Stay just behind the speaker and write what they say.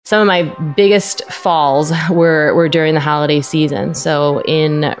some of my biggest falls were during the holiday season. So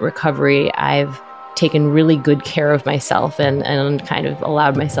in recovery, I've taken really good care of myself and kind of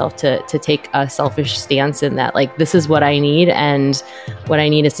allowed myself to take a selfish stance in that, like, this is what I need. And what I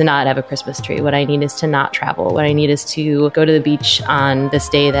need is to not have a Christmas tree. What I need is to not travel. What I need is to go to the beach on this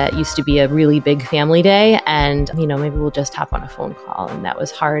day that used to be a really big family day. And, maybe we'll just hop on a phone call. And that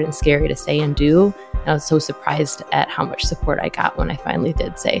was hard and scary to say and do. And I was so surprised at how much support I got when I finally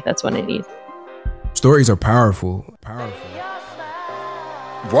did say, that's what I need. Stories are powerful.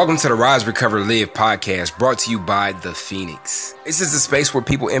 Welcome to the Rise, Recover, Live podcast, brought to you by The Phoenix. This is a space where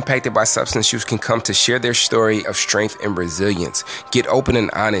people impacted by substance use can come to share their story of strength and resilience, get open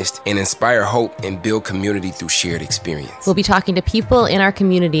and honest, and inspire hope and build community through shared experience. We'll be talking to people in our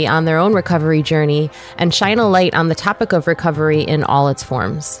community on their own recovery journey and shine a light on the topic of recovery in all its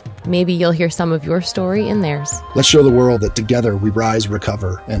forms. Maybe you'll hear some of your story in theirs. Let's show the world that together we rise,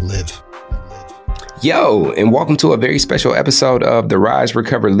 recover, and live. Yo, and welcome to a very special episode of the Rise,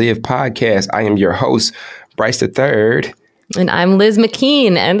 Recover, Live podcast. I am your host, Bryce III. And I'm Liz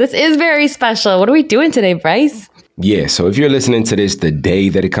McKean, and this is very special. What are we doing today, Bryce? Yeah, so if you're listening to this the day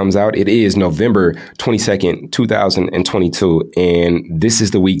that it comes out, it is November 22nd, 2022, and this is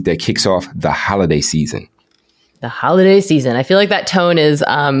the week that kicks off the holiday season. The holiday season. I feel like that tone is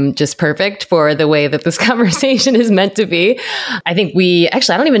just perfect for the way that this conversation is meant to be. I think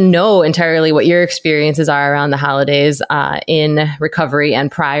I don't even know entirely what your experiences are around the holidays in recovery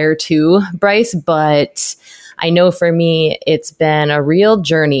and prior to, Bryce, but I know for me, it's been a real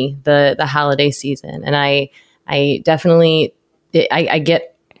journey, the holiday season. And I definitely,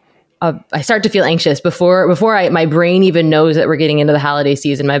 I start to feel anxious before my brain even knows that we're getting into the holiday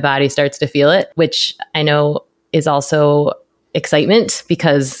season. My body starts to feel it, which I know is also excitement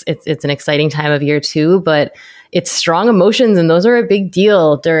because it's an exciting time of year too, but it's strong emotions. And those are a big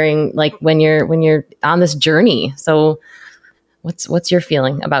deal during, like, when you're on this journey. So what's your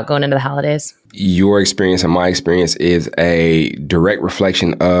feeling about going into the holidays? Your experience and my experience is a direct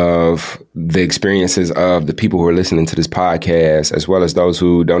reflection of the experiences of the people who are listening to this podcast, as well as those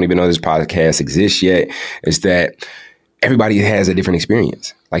who don't even know this podcast exists yet, is that everybody has a different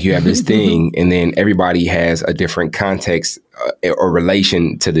experience. Like, you have this thing, and then everybody has a different context or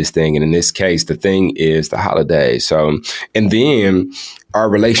relation to this thing. And in this case, the thing is the holidays. So, and then our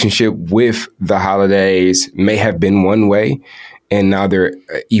relationship with the holidays may have been one way, and now they're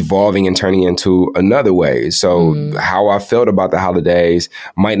evolving and turning into another way. So how I felt about the holidays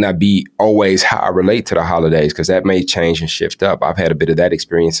might not be always how I relate to the holidays, because that may change and shift up. I've had a bit of that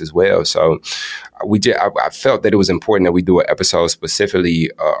experience as well. So I felt that it was important that we do an episode specifically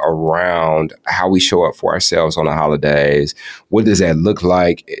around how we show up for ourselves on the holidays. What does that look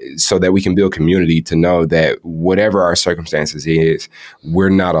like, so that we can build community to know that whatever our circumstances is, we're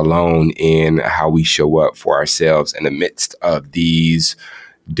not alone in how we show up for ourselves in the midst of these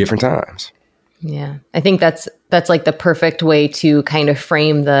different times. Yeah, I think that's like the perfect way to kind of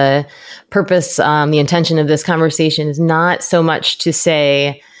frame the purpose. The intention of this conversation is not so much to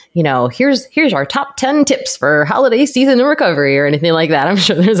say, here's our top 10 tips for holiday season and recovery or anything like that. I'm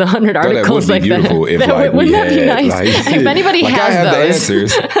sure there's 100 articles like that. Wouldn't that be nice? If anybody has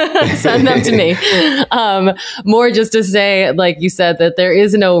those, send them to me. More just to say, like you said, that there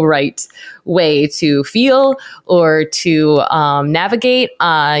is no right way to feel or to navigate.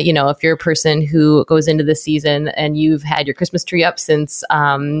 If you're a person who goes into the season and you've had your Christmas tree up since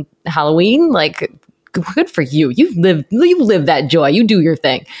Halloween, like, good for you. You live that joy. You do your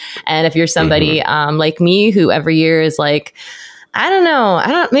thing. And if you're somebody like me, who every year is like,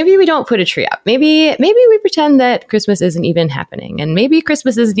 maybe we don't put a tree up. Maybe we pretend that Christmas isn't even happening. And maybe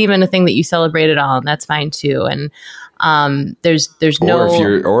Christmas isn't even a thing that you celebrate at all. And that's fine too. And there's no,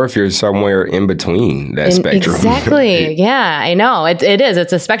 or if you're somewhere in between that spectrum. Exactly. Yeah, I know it is.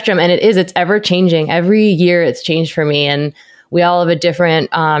 It's a spectrum, and it's ever changing. Every year it's changed for me. And we all have a different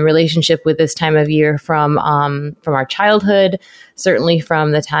relationship with this time of year from our childhood, certainly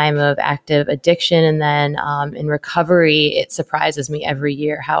from the time of active addiction. And then in recovery, it surprises me every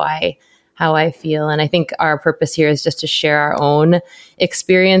year how I feel. And I think our purpose here is just to share our own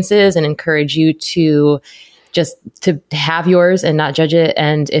experiences and encourage you to just to have yours and not judge it.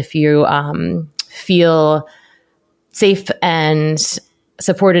 And if you feel safe and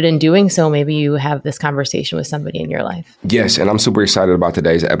supported in doing so, maybe you have this conversation with somebody in your life. Yes, and I'm super excited about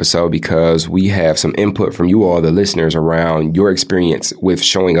today's episode because we have some input from you all, the listeners, around your experience with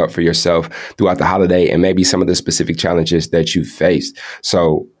showing up for yourself throughout the holiday and maybe some of the specific challenges that you faced.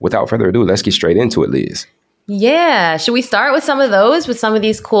 So without further ado, let's get straight into it, Liz. Yeah. Should we start with some of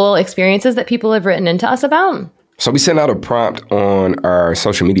these cool experiences that people have written into us about? So we sent out a prompt on our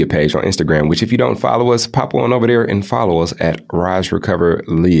social media page on Instagram, which if you don't follow us, pop on over there and follow us at Rise, Recover,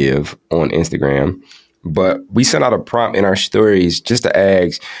 Live on Instagram. But we sent out a prompt in our stories just to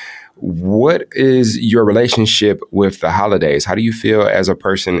ask, what is your relationship with the holidays? How do you feel as a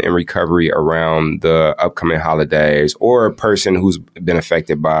person in recovery around the upcoming holidays, or a person who's been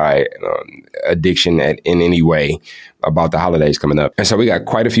affected by addiction in any way about the holidays coming up? And so we got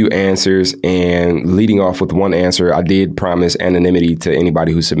quite a few answers, and leading off with one answer, I did promise anonymity to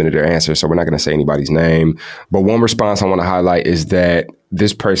anybody who submitted their answer, so we're not going to say anybody's name. But one response I want to highlight is that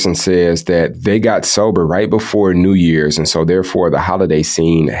this person says that they got sober right before New Year's, and so therefore the holiday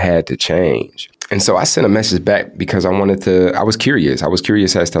scene had to change. And so I sent a message back because I was curious. I was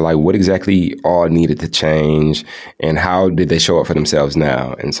curious as to like what exactly all needed to change and how did they show up for themselves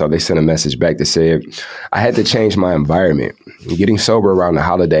now. And so they sent a message back that said, I had to change my environment. Getting sober around the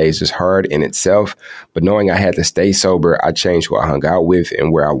holidays is hard in itself, but knowing I had to stay sober, I changed who I hung out with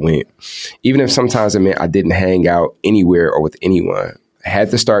and where I went. Even if sometimes it meant I didn't hang out anywhere or with anyone. I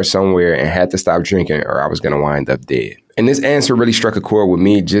had to start somewhere and had to stop drinking or I was going to wind up dead. And this answer really struck a chord with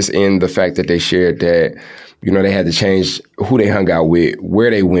me just in the fact that they shared that, they had to change who they hung out with,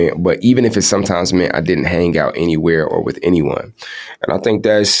 where they went. But even if it sometimes meant I didn't hang out anywhere or with anyone. And I think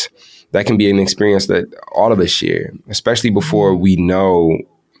that can be an experience that all of us share, especially before we know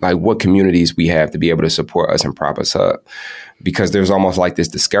like what communities we have to be able to support us and prop us up. Because there's almost like this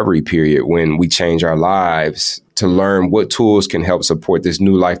discovery period when we change our lives to learn what tools can help support this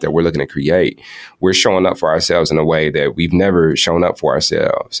new life that we're looking to create. We're showing up for ourselves in a way that we've never shown up for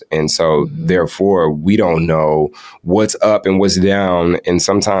ourselves. And so therefore, we don't know what's up and what's down. And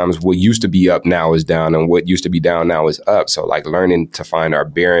sometimes what used to be up now is down and what used to be down now is up. So like learning to find our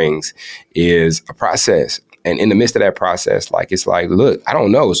bearings is a process. And in the midst of that process, it's like, look, I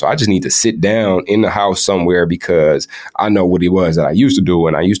don't know. So I just need to sit down in the house somewhere because I know what it was that I used to do.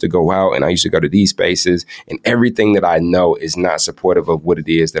 And I used to go out and I used to go to these spaces. And everything that I know is not supportive of what it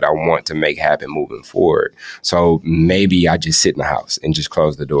is that I want to make happen moving forward. So maybe I just sit in the house and just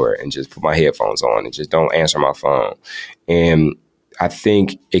close the door and just put my headphones on and just don't answer my phone. And I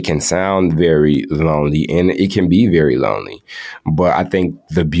think it can sound very lonely and it can be very lonely. But I think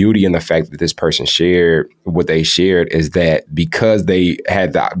the beauty in the fact that this person shared what they shared is that because they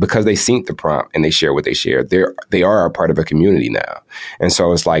synced the prompt and they shared what they shared, they are a part of a community now. And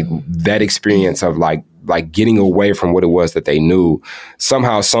so it's like that experience of like getting away from what it was that they knew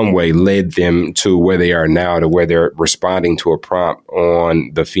somehow, some way led them to where they are now, to where they're responding to a prompt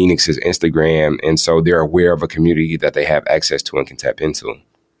on the Phoenix's Instagram. And so they're aware of a community that they have access to and can tap into.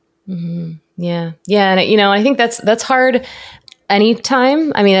 Mm-hmm. Yeah. Yeah. And, I think that's hard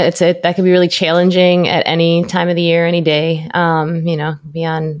anytime. I mean, that could be really challenging at any time of the year, any day,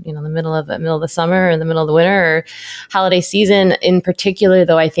 beyond, the middle of the summer or the middle of the winter or holiday season in particular,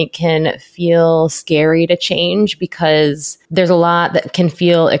 though, I think can feel scary to change because there's a lot that can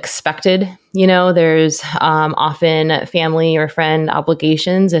feel expected. There's often family or friend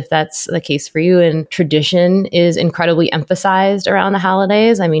obligations, if that's the case for you. And tradition is incredibly emphasized around the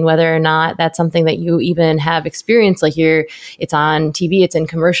holidays. I mean, whether or not that's something that you even have experienced, it's on TV, it's in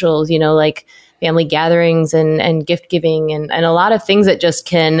commercials, like family gatherings and gift giving and a lot of things that just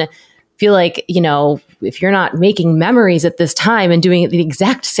can feel like, if you're not making memories at this time and doing it the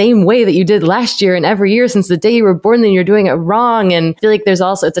exact same way that you did last year and every year since the day you were born, then you're doing it wrong. And I feel like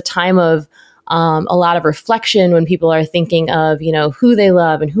it's a time of a lot of reflection when people are thinking of, who they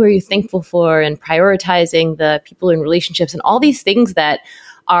love and who are you thankful for and prioritizing the people in relationships and all these things that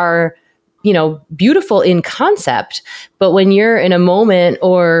are, beautiful in concept. But when you're in a moment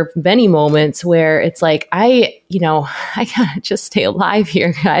or many moments where it's like, I gotta just stay alive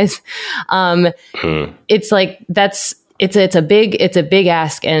here, guys. It's like, it's a big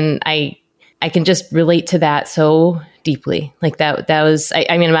ask. And I can just relate to that so deeply. Like that was,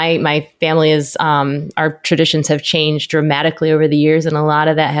 my family is, our traditions have changed dramatically over the years. And a lot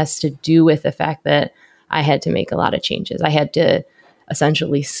of that has to do with the fact that I had to make a lot of changes. I had to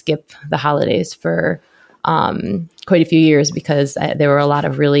essentially skip the holidays for quite a few years because there were a lot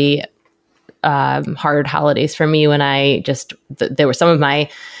of really hard holidays for me when there were some of my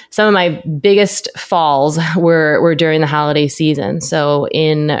biggest falls were during the holiday season. So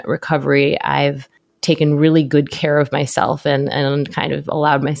in recovery, I've taken really good care of myself and kind of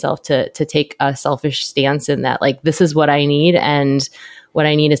allowed myself to take a selfish stance in that, like, this is what I need. And what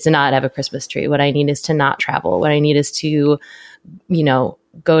I need is to not have a Christmas tree. What I need is to not travel. What I need is to,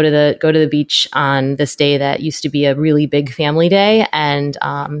 go to the beach on this day that used to be a really big family day. And,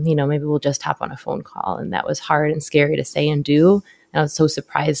 maybe we'll just hop on a phone call. And that was hard and scary to say and do. And I was so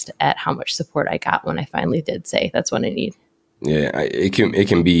surprised at how much support I got when I finally did say, that's what I need. Yeah, it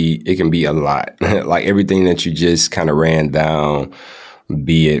can be a lot. Like everything that you just kind of ran down,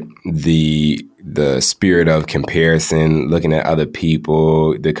 be it the spirit of comparison, looking at other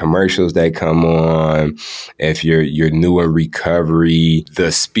people, the commercials that come on, if you're new in recovery,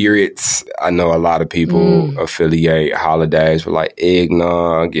 the spirits. I know a lot of people affiliate holidays with like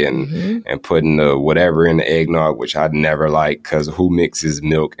eggnog and putting the whatever in the eggnog, which I'd never like, because who mixes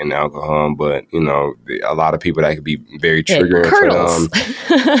milk and alcohol? But, you know, a lot of people, that could be very triggering for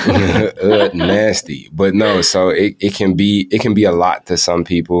them. Nasty. But no, so it can be a lot to some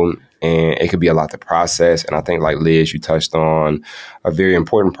people. And it could be a lot to process. And I think, like Liz, you touched on a very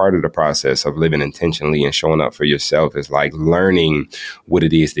important part of the process of living intentionally and showing up for yourself is like learning what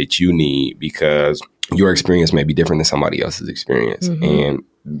it is that you need, because your experience may be different than somebody else's experience. And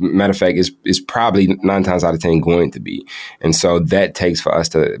matter of fact, it's probably 9 times out of 10 going to be. And so that takes for us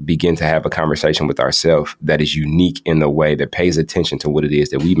to begin to have a conversation with ourselves that is unique in the way that pays attention to what it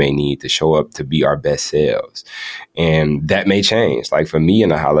is that we may need to show up to be our best selves. And that may change. Like for me in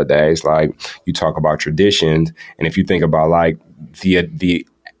the holidays, like you talk about traditions. And if you think about like the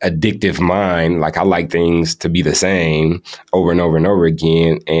addictive mind, like I like things to be the same over and over and over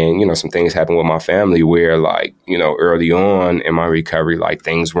again. And, you know, some things happen with my family where like, you know, early on in my recovery, like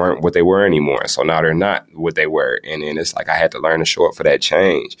things weren't what they were anymore. So now they're not what they were. And then it's like I had to learn to show up for that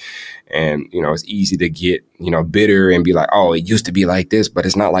change. And, you know, it's easy to get, you know, bitter and be like, oh, it used to be like this, but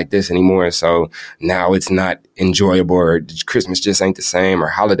it's not like this anymore. So now it's not enjoyable, or Christmas just ain't the same, or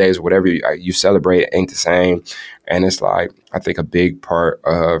holidays or whatever you celebrate ain't the same. And it's like, I think a big part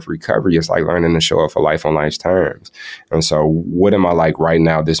of recovery is like learning to show up for life on life's terms. And so what am I like right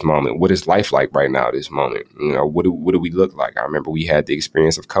now, this moment? What is life like right now, this moment? You know, what do we look like? I remember we had the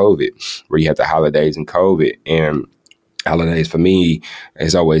experience of COVID, where you had the holidays and COVID, and holidays for me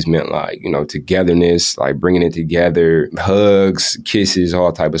has always meant like, you know, togetherness, like bringing it together, hugs, kisses,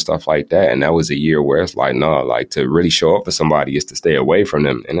 all type of stuff like that. And that was a year where it's like, no, like to really show up for somebody is to stay away from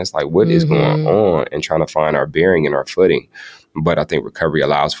them. And it's like, what is going on? And trying to find our bearing and our footing. But I think recovery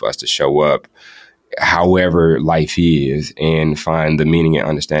allows for us to show up however life is and find the meaning and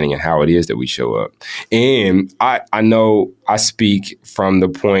understanding in how it is that we show up. And I know I speak from the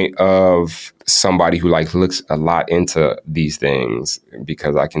point of somebody who like looks a lot into these things,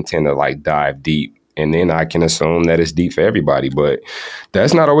 because I can tend to like dive deep. And then I can assume that it's deep for everybody, but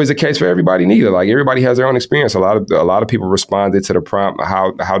that's not always the case for everybody neither. Like everybody has their own experience. A lot of people responded to the prompt.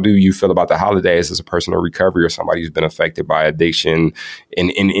 How do you feel about the holidays as a person in recovery or somebody who's been affected by addiction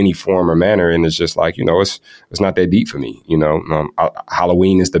in any form or manner? And it's just like, you know, it's not that deep for me. You know,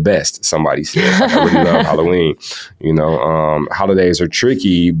 Halloween is the best. Somebody said, like, I really love Halloween. You know, holidays are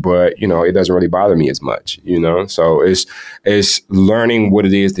tricky, but you know, it doesn't really bother me as much. You know, so it's learning what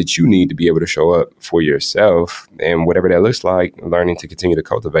it is that you need to be able to show up for yourself, and whatever that looks like, learning to continue to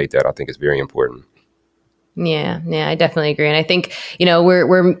cultivate that, I think is very important. Yeah, I definitely agree. And I think, you know,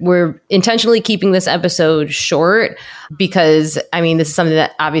 we're intentionally keeping this episode short because, I mean, this is something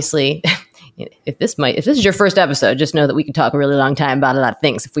that obviously, if this is your first episode, just know that we can talk a really long time about a lot of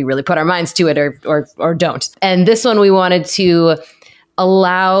things if we really put our minds to it or don't. And this one, we wanted to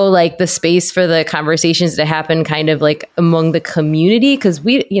allow like the space for the conversations to happen kind of like among the community, because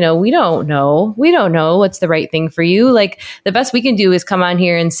we don't know what's the right thing for you. Like the best we can do is come on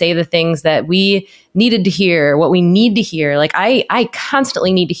here and say the things that we needed to hear, what we need to hear. Like I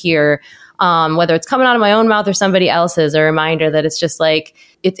constantly need to hear, whether it's coming out of my own mouth or somebody else's, a reminder that it's just like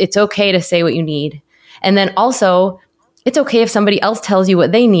it's okay to say what you need. And then also, it's okay if somebody else tells you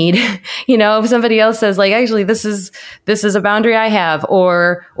what they need. You know, if somebody else says like, actually, this is a boundary I have,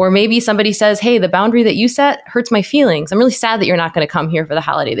 or maybe somebody says, hey, the boundary that you set hurts my feelings. I'm really sad that you're not going to come here for the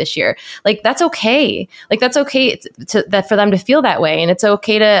holiday this year. Like, that's okay. Like, that's okay that for them to feel that way. And it's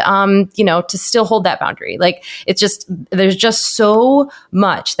okay to, to still hold that boundary. Like, it's just, there's just so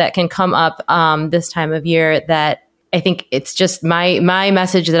much that can come up, this time of year that I think it's just my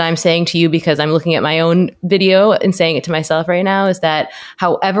message that I'm saying to you, because I'm looking at my own video and saying it to myself right now, is that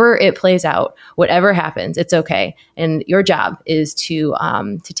however it plays out, whatever happens, it's okay. And your job is to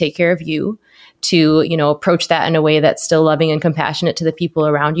take care of you, to, approach that in a way that's still loving and compassionate to the people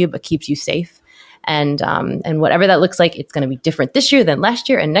around you, but keeps you safe. And whatever that looks like, it's going to be different this year than last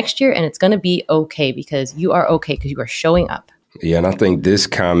year and next year. And it's going to be okay, because you are okay, because you are showing up. Yeah, and I think this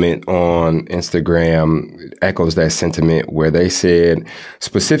comment on Instagram echoes that sentiment where they said,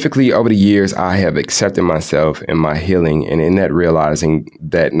 specifically over the years, I have accepted myself and my healing, and in that realizing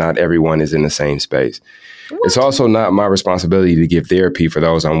that not everyone is in the same space. What? It's also not my responsibility to give therapy for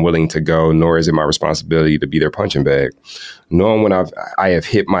those unwilling to go, nor is it my responsibility to be their punching bag. Knowing when I have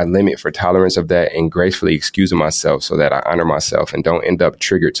hit my limit for tolerance of that and gracefully excusing myself so that I honor myself and don't end up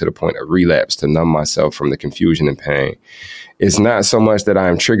triggered to the point of relapse to numb myself from the confusion and pain. It's not so much that I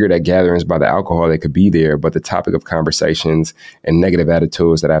am triggered at gatherings by the alcohol that could be there, but the topic of conversations and negative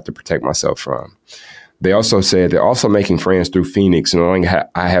attitudes that I have to protect myself from. They also said they're also making friends through Phoenix, knowing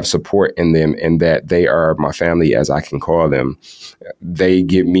I have support in them and that they are my family, as I can call them. They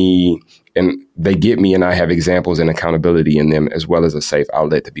get me and I have examples and accountability in them, as well as a safe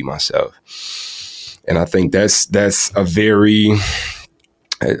outlet to be myself. And I think I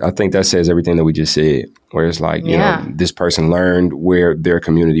think that says everything that we just said, where it's like, you know, this person learned where their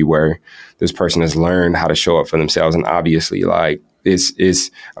community were. This person has learned how to show up for themselves. And obviously, like,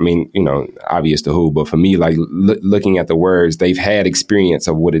 it's I mean, you know, obvious to who, but for me, like looking at the words, they've had experience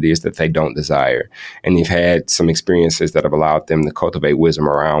of what it is that they don't desire. And they've had some experiences that have allowed them to cultivate wisdom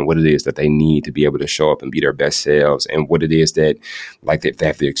around what it is that they need to be able to show up and be their best selves, and what it is that, like, they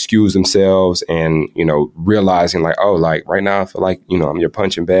have to excuse themselves and, you know, realizing like, oh, like right now I feel like, you know, I'm your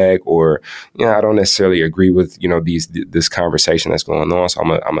punching bag, or, you know, I don't necessarily agree with, you know, this conversation that's going on. So I'm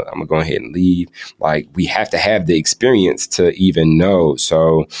gonna go ahead and leave. Like, we have to have the experience to even know.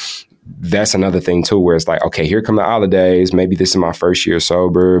 So that's another thing too, where it's like, okay, here come the holidays. Maybe this is my first year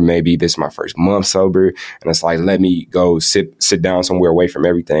sober. Maybe this is my first month sober. And it's like, let me go sit down somewhere away from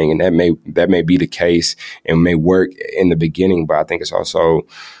everything. And that may be the case and may work in the beginning. But I think it's also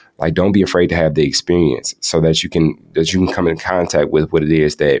like, don't be afraid to have the experience so that you can come in contact with what it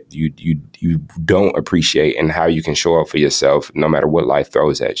is that you don't appreciate and how you can show up for yourself no matter what life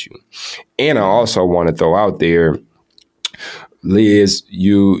throws at you. And I also want to throw out there, Liz,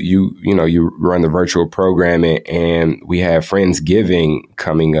 you run the virtual programming, and we have Friendsgiving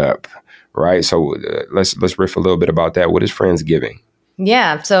coming up, right? So let's riff a little bit about that. What is Friendsgiving?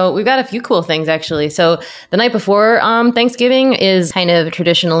 Yeah, so we've got a few cool things, actually. So the night before Thanksgiving is kind of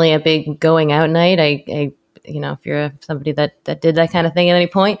traditionally a big going out night. I you know, if you're somebody that did that kind of thing at any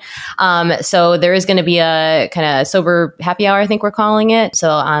point. So there is going to be a kind of sober happy hour, I think we're calling it. So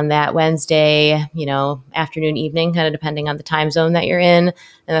on that Wednesday, you know, afternoon, evening, kind of depending on the time zone that you're in.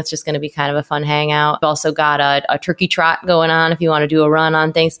 And that's just going to be kind of a fun hangout. We've also got a turkey trot going on if you want to do a run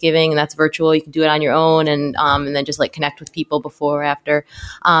on Thanksgiving, and that's virtual. You can do it on your own and then just like connect with people before or after.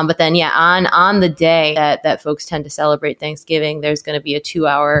 But then, yeah, on the day that folks tend to celebrate Thanksgiving, there's going to be a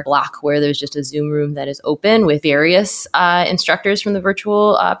 2-hour block where there's just a Zoom room that is open with various instructors from the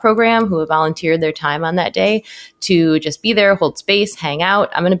virtual program who have volunteered their time on that day to just be there, hold space, hang out.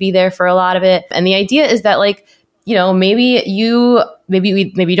 I'm going to be there for a lot of it. And the idea is that, like, you know, maybe you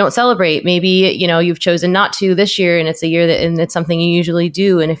don't celebrate. Maybe, you know, you've chosen not to this year, and it's a year and it's something you usually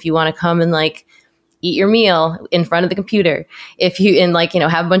do. And if you want to come and like eat your meal in front of the computer, if you, and like, you know,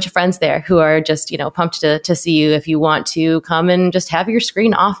 have a bunch of friends there who are just, you know, pumped to see you. If you want to come and just have your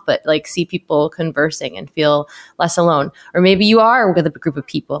screen off, but like see people conversing and feel less alone. Or maybe you are with a group of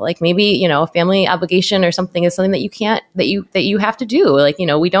people, like maybe, you know, a family obligation or something is something that you can't, that you have to do. Like, you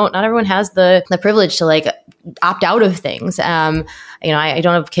know, not everyone has the privilege to like opt out of things. You know, I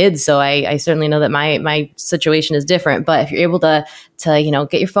don't have kids, so I certainly know that my situation is different. But if you're able to, you know,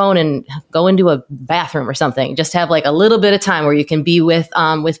 get your phone and go into a bathroom or something, just have like a little bit of time where you can be with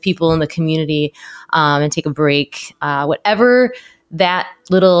people in the community and take a break, whatever that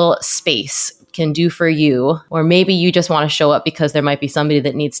little space can do for you. Or maybe you just want to show up because there might be somebody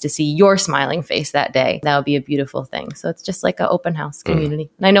that needs to see your smiling face that day. That would be a beautiful thing. So it's just like an open house community.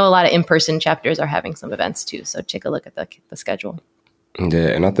 And I know a lot of in-person chapters are having some events too. So take a look at the schedule. Yeah,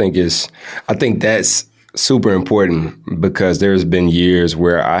 and I think that's super important, because there's been years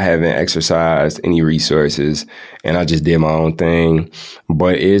where I haven't exercised any resources and I just did my own thing.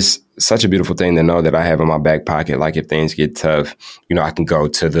 But it's such a beautiful thing to know that I have in my back pocket. Like, if things get tough, you know, I can go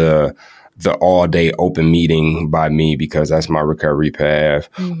to the all day open meeting by me, because that's my recovery path.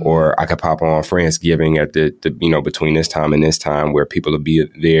 Mm-hmm. Or I could pop on Friendsgiving at the you know, between this time and this time, where people will be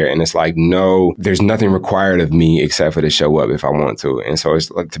there. And it's like, no, there's nothing required of me except for to show up if I want to. And so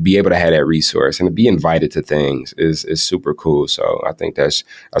it's like, to be able to have that resource and to be invited to things is super cool. So I think that's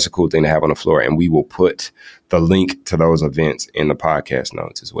a cool thing to have on the floor. And we will put the link to those events in the podcast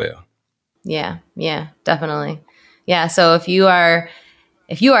notes as well. Yeah, definitely. Yeah. So if you are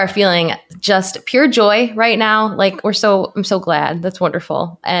feeling just pure joy right now, like I'm so glad. That's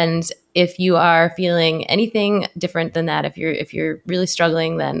wonderful. And if you are feeling anything different than that, if you're really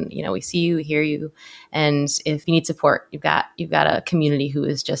struggling, then, we see you, we hear you. And if you need support, you've got a community who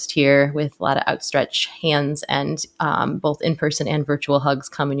is just here with a lot of outstretched hands and both in-person and virtual hugs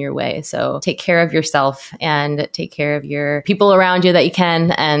coming your way. So take care of yourself and take care of your people around you that you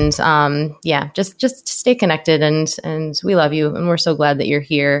can. And just stay connected. And we love you. And we're so glad that you're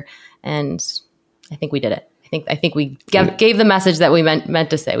here. And I think we did it. I think we gave the message that we meant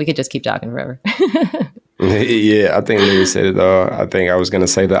to say. We could just keep talking forever. Yeah, I think Leah said it all. I think I was going to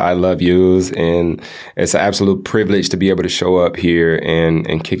say that I love yous, and it's an absolute privilege to be able to show up here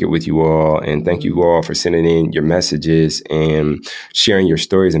and kick it with you all. And thank you all for sending in your messages and sharing your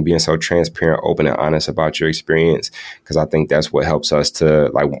stories and being so transparent, open, and honest about your experience. Because I think that's what helps us to,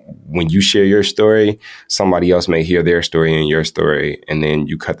 like, when you share your story, somebody else may hear their story and your story, and then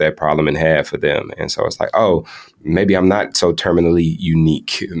you cut that problem in half for them. And so it's like, oh, maybe I'm not so terminally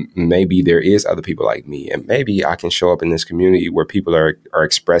unique. Maybe there is other people like me. And maybe I can show up in this community where people are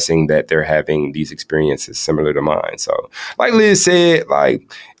expressing that they're having these experiences similar to mine. So like Liz said, like,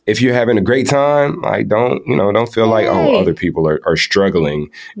 if you're having a great time, like, don't feel like, oh, other people are struggling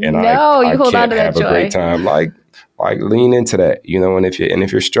and I can't have a great time. Like lean into that, and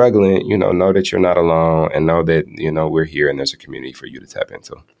if you're struggling, know that you're not alone and know that, we're here and there's a community for you to tap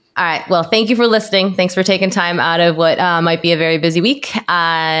into. All right. Well, thank you for listening. Thanks for taking time out of what might be a very busy week.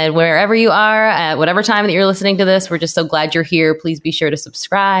 Wherever you are, at whatever time that you're listening to this, we're just so glad you're here. Please be sure to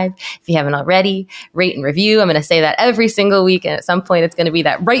subscribe if you haven't already. Rate and review. I'm going to say that every single week. And at some point, it's going to be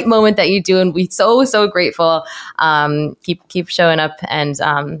that right moment that you do. And we're so, so grateful. Keep showing up. And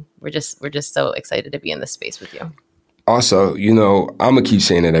we're just so excited to be in this space with you. Also, I'm going to keep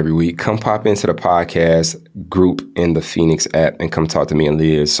saying it every week. Come pop into the podcast group in the Phoenix app and come talk to me and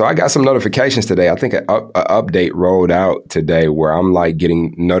Liz. So I got some notifications today. I think an update rolled out today where I'm like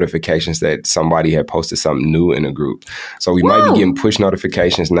getting notifications that somebody had posted something new in the group. So we might be getting push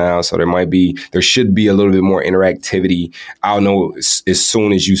notifications now. So there should be a little bit more interactivity. I'll know as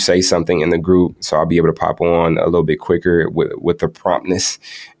soon as you say something in the group. So I'll be able to pop on a little bit quicker with the promptness.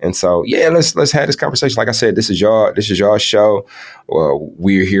 And so, yeah, let's have this conversation. Like I said, this is y'all show.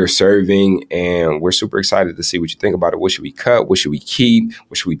 We're here serving, and we're super excited to see what you think about it. What should we cut? What should we keep?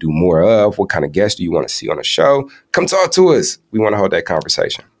 What should we do more of? What kind of guests do you want to see on the show? Come talk to us. We want to hold that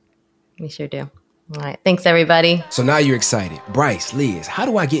conversation. We sure do. All right. Thanks, everybody. So now you're excited. Bryce, Liz, how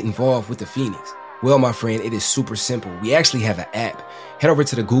do I get involved with the Phoenix? Well, my friend, it is super simple. We actually have an app. Head over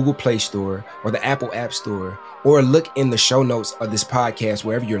to the Google Play Store or the Apple App Store, or look in the show notes of this podcast,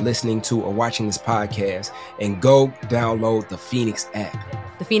 wherever you're listening to or watching this podcast, and go download the Phoenix app.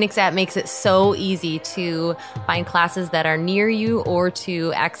 The Phoenix app makes it so easy to find classes that are near you or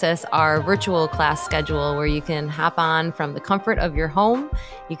to access our virtual class schedule where you can hop on from the comfort of your home.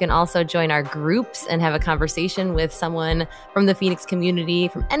 You can also join our groups and have a conversation with someone from the Phoenix community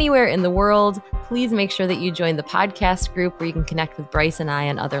from anywhere in the world. Please make sure that you join the podcast group where you can connect with Bryce and I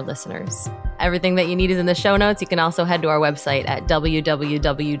and other listeners. Everything that you need is in the show notes. You can also head to our website at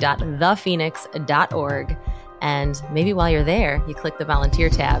www.thephoenix.org. And maybe while you're there, you click the volunteer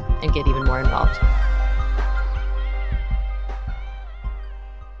tab and get even more involved.